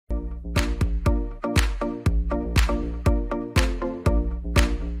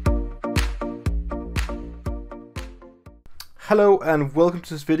Hello and welcome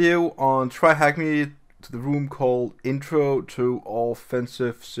to this video on TryHackMe, to the room called Intro to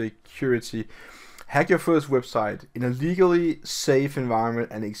Offensive Security. Hack your first website in a legally safe environment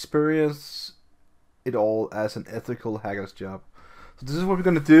and experience it all as an ethical hacker's job. So this is what we're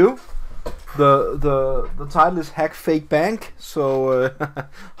gonna do. The title is Hack Fake Bank, so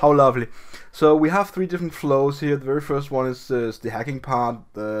how lovely. So we have three different flows here. The very first one is the hacking part,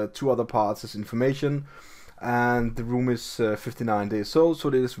 the two other parts is information, and the room is 59 days old, so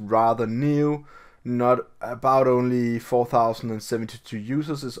it is rather new. Not about only 4,072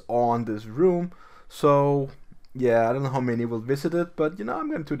 users is on this room, so yeah, I don't know how many will visit it, but you know, I'm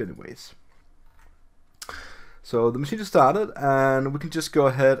going to do it anyways. So the machine is started, and we can just go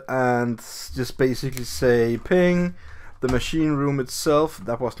ahead and just basically say ping the machine room itself.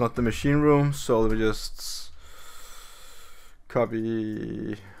 That was not the machine room, so let me just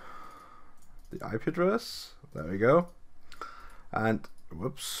copy the IP address. There we go. And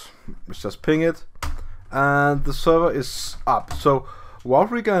whoops, let's just ping it. And the server is up. So what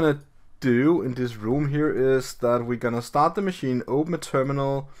we're gonna do in this room here is that we're gonna start the machine, open a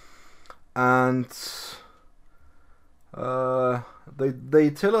terminal, and they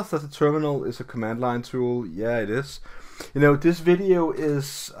tell us that the terminal is a command line tool. Yeah, it is. You know, this video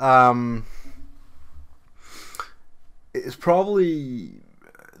is probably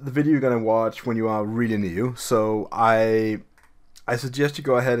the video you're gonna watch when you are really new, so I suggest you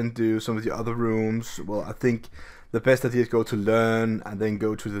go ahead and do some of the other rooms. Well, I think the best idea is go to learn and then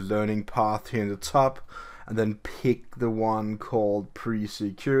go to the learning path here in the top, and then pick the one called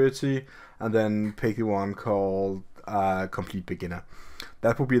pre-security, and then pick the one called complete beginner.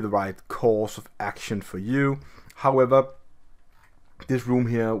 That will be the right course of action for you. However, this room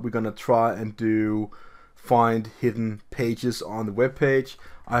here, we're gonna try and find hidden pages on the web page.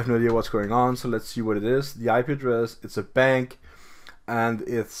 I have no idea what's going on, so let's see what it is. The IP address, it's a bank, and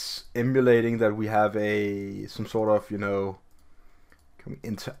it's emulating that we have some sort of, you know, can we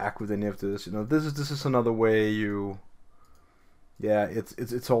interact with any of this? You know, this is another way you, yeah,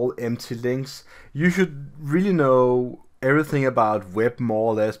 it's all empty links. You should really know everything about web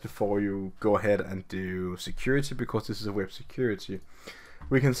more or less before you go ahead and do security, because this is a web security.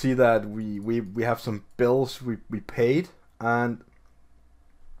 We can see that we have some bills we paid, and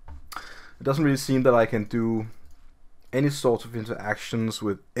it doesn't really seem that I can do any sort of interactions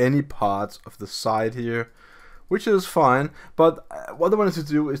with any parts of the site here, which is fine. But what I wanted to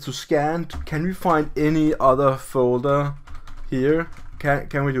do is to scan. Can we find any other folder here?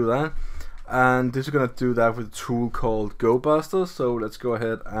 Can we do that? And this is gonna do that with a tool called GoBuster. So let's go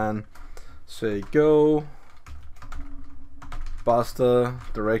ahead and say go buster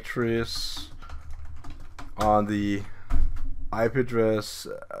directories on the IP address.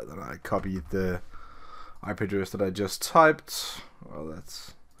 Then I copied the IP address that I just typed. Well,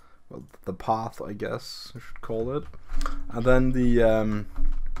 that's the path, I guess I should call it. And then the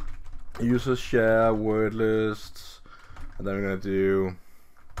user share word list, and then we're gonna do,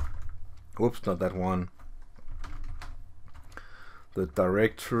 whoops, not that one. The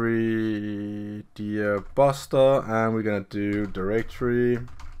directory dear buster, and we're gonna do directory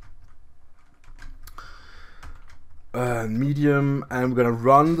medium, and we're gonna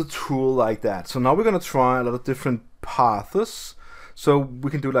run the tool like that. So now we're gonna try a lot of different paths. So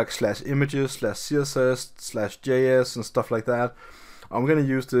we can do like /images, /css, /js and stuff like that. I'm gonna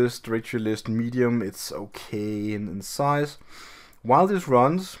use this directory list medium. It's okay in size. While this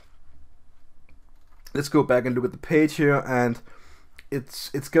runs, let's go back and look at the page here, and it's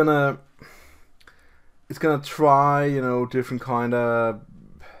gonna try, you know, different kind of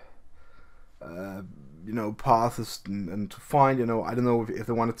you know, paths, and to find, you know, I don't know if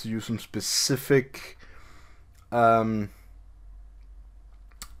they wanted to use some specific web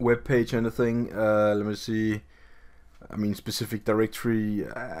page or anything. Let me see. I mean, specific directory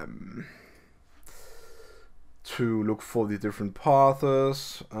to look for the different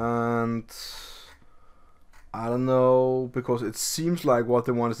paths, and I don't know, because it seems like what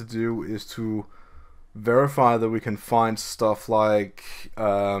they wanted to do is to verify that we can find stuff like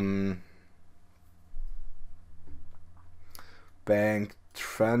bank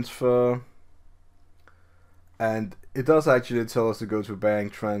transfer, and it does actually tell us to go to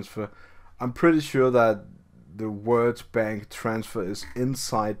bank transfer. I'm pretty sure that the word bank transfer is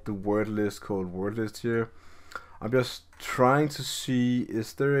inside the word list called word list here. I'm just trying to see,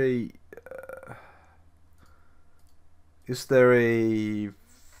 is there a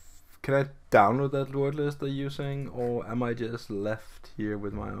can I download that word list they're using, or am I just left here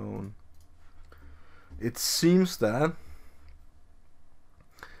with my own? It seems that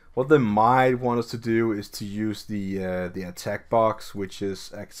What they might want us to do is to use the attack box, which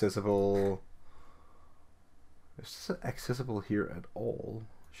is accessible. Is this accessible here at all?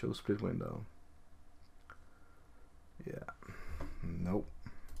 Show split window. Yeah. Nope.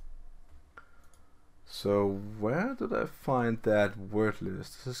 So where did I find that word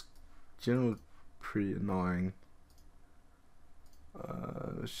list? This is generally pretty annoying.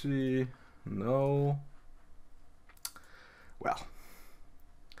 Let's see. No. Well,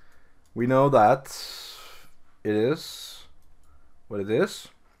 we know that it is what it is.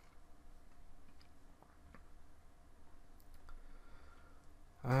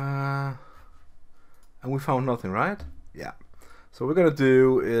 And we found nothing, right? Yeah. So what we're gonna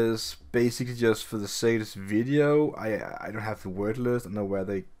do is basically, just for the sake of this video, I don't have the word list. I don't know where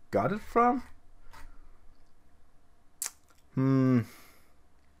they got it from.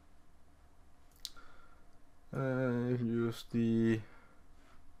 Use the,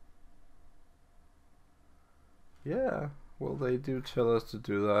 yeah, well, they do tell us to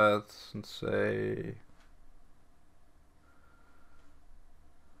do that and say,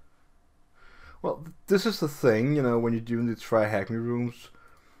 well, this is the thing, you know, when you're doing the TryHackMe rooms,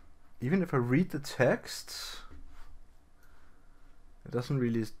 even if I read the text, it doesn't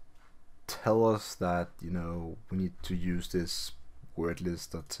really tell us that, you know, we need to use this word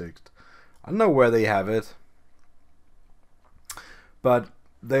list or text. I don't know where they have it, but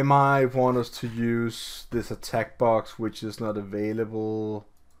they might want us to use this attack box, which is not available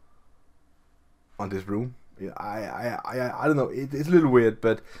on this room. Yeah, I don't know. It's a little weird,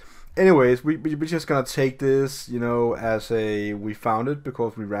 but anyways, we're just gonna take this, you know, as we found it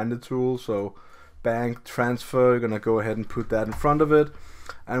because we ran the tool. So bank transfer, gonna go ahead and put that in front of it,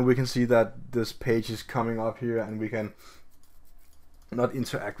 and we can see that this page is coming up here, and we can not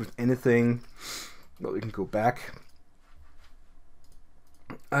interact with anything. Well, we can go back.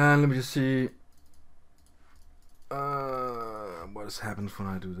 And let me just see what happens when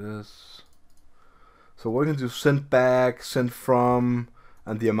I do this. So what we can do, send back, send from,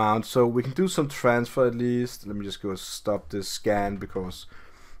 and the amount. So we can do some transfer at least. Let me just go stop this scan because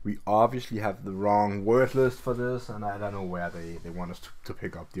we obviously have the wrong word list for this, and I don't know where they want us to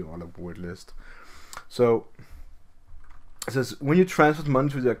pick up the other word list. So it says, when you transfer money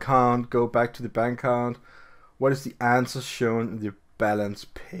to the account, go back to the bank account. What is the answer shown in the balance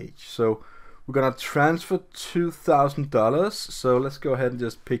page? So we're gonna transfer $2,000. So let's go ahead and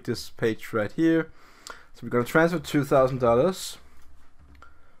just pick this page right here. So we're gonna transfer $2,000,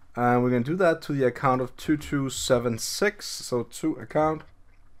 and we're gonna do that to the account of 2276. So to account,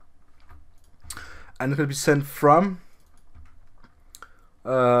 and it's gonna be sent from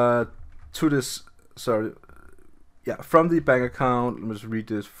to this. Sorry. Yeah, from the bank account. Let me just read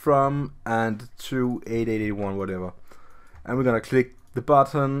this, from and to 8881, whatever. And we're gonna click the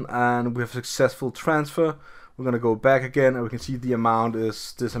button, and we have successful transfer. We're gonna go back again, and we can see the amount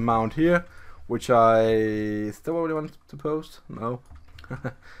is this amount here, which is that what we want to post? No.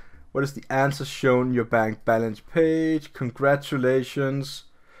 What is the answer shown in your bank balance page? Congratulations,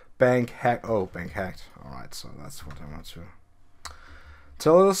 bank hack. Oh, bank hacked. All right, so that's what I want to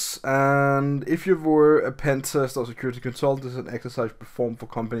tell us. And if you were a pen test or security consultant, this is an exercise performed for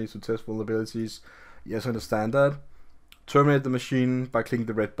companies to test vulnerabilities. Yes, I understand that. Terminate the machine by clicking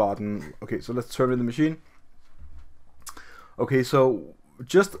the red button. Okay, so let's terminate the machine. Okay, so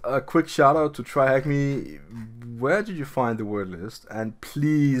just a quick shout out to TryHackMe. Where did you find the word list? And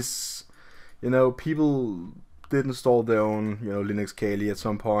please, you know, people did install their own, you know, Linux Kali at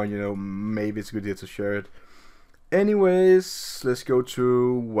some point. You know, maybe it's a good idea to share it. Anyways, let's go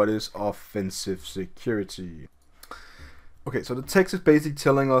to what is offensive security. Okay, so the text is basically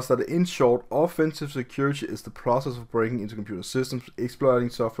telling us that, in short, offensive security is the process of breaking into computer systems,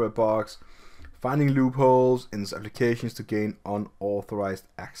 exploiting software bugs, finding loopholes in its applications to gain unauthorized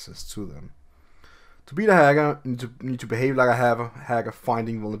access to them. To beat a hacker, you need to behave like a hacker,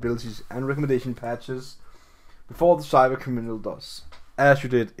 finding vulnerabilities and recommendation patches before the cyber criminal does, as you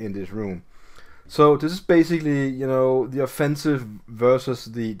did in this room. So this is basically, you know, the offensive versus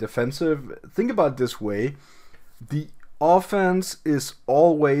the defensive. Think about it this way. The offense is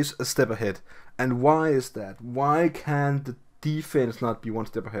always a step ahead. And why is that? Why can the defense not be one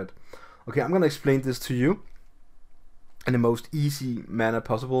step ahead? Okay, I'm going to explain this to you in the most easy manner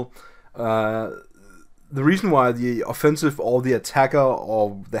possible. The reason why the offensive or the attacker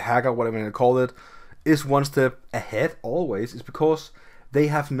or the hacker, whatever you want to call it, is one step ahead always is because they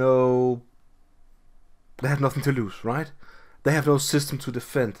have nothing to lose, right? They have no system to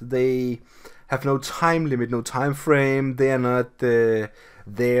defend. They have no time limit, no time frame. They are not there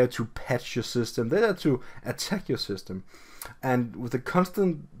to patch your system. They're there to attack your system. And with the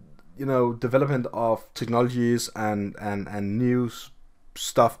constant development of technologies and new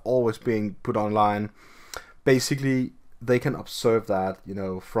stuff always being put online, basically they can observe that,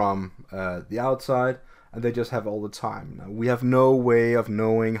 from the outside, and they just have all the time. Now, we have no way of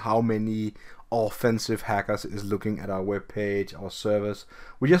knowing how many offensive hackers is looking at our web page, our servers.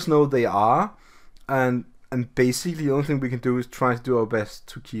 We just know they are, and basically the only thing we can do is try to do our best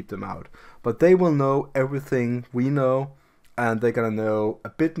to keep them out. But they will know everything we know, and they're gonna know a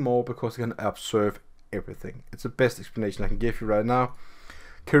bit more because they're gonna observe everything. It's the best explanation I can give you right now.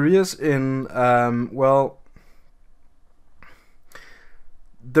 Careers in well,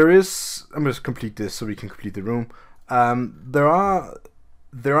 there is. I'm just complete this so we can complete the room. There are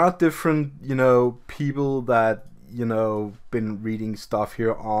different people that been reading stuff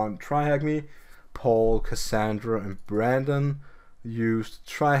here on TryHackMe. Paul, Cassandra, and Brandon used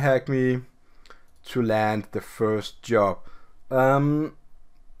TryHackMe to land the first job.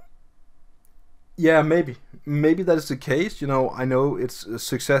 Yeah, maybe that is the case. I know it's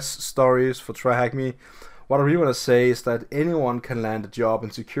success stories for TryHackMe. What I really want to say is that anyone can land a job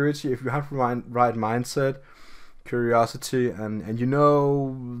in security if you have the right mindset, curiosity, and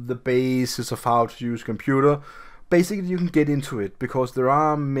the basis of how to use a computer. Basically, you can get into it because there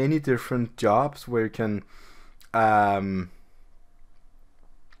are many different jobs where you can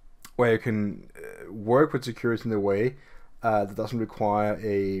work with security in a way that doesn't require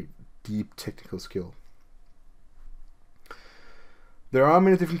a deep technical skill. There are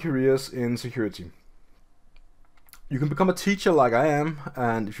many different careers in security. You can become a teacher like I am,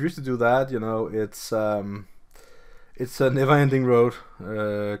 and if you wish to do that, it's a never-ending road,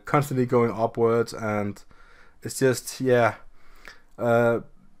 constantly going upwards, and it's just, yeah.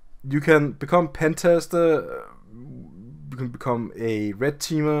 You can become pen tester, you can become a red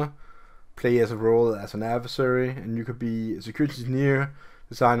teamer, play as a role as an adversary, and you could be a security engineer,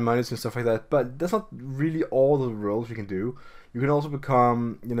 design monitors and stuff like that. But that's not really all the roles you can do. You can also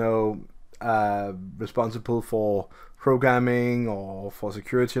become, responsible for programming or for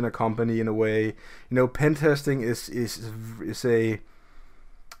security in a company in a way. Pen testing is a,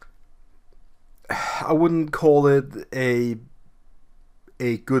 I wouldn't call it a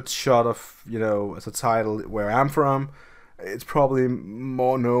good shot of, as a title where I'm from. It's probably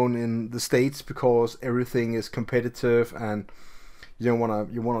more known in the States because everything is competitive, and you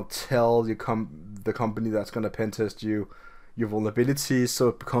wanna tell the company that's gonna pen test you your vulnerabilities, so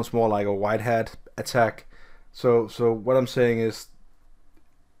it becomes more like a white hat attack. So what I'm saying is,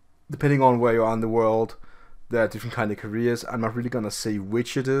 depending on where you are in the world, there are different kind of careers. I'm not really gonna say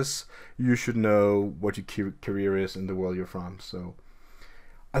which it is. You should know what your career is in the world you're from. So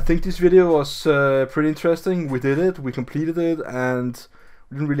I think this video was pretty interesting. We did it, we completed it, and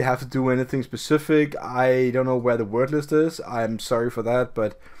we didn't really have to do anything specific. I don't know where the word list is. I'm sorry for that,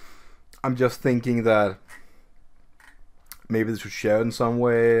 but I'm just thinking that maybe they should share it in some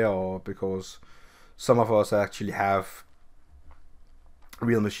way, or because some of us actually have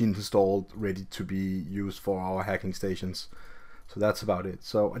real machines installed ready to be used for our hacking stations. So that's about it.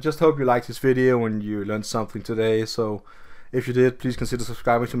 So I just hope you liked this video and you learned something today. So if you did, please consider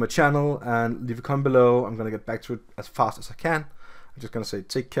subscribing to my channel and leave a comment below. I'm gonna get back to it as fast as I can. I'm just gonna say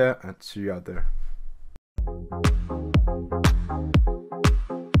take care and see you out there.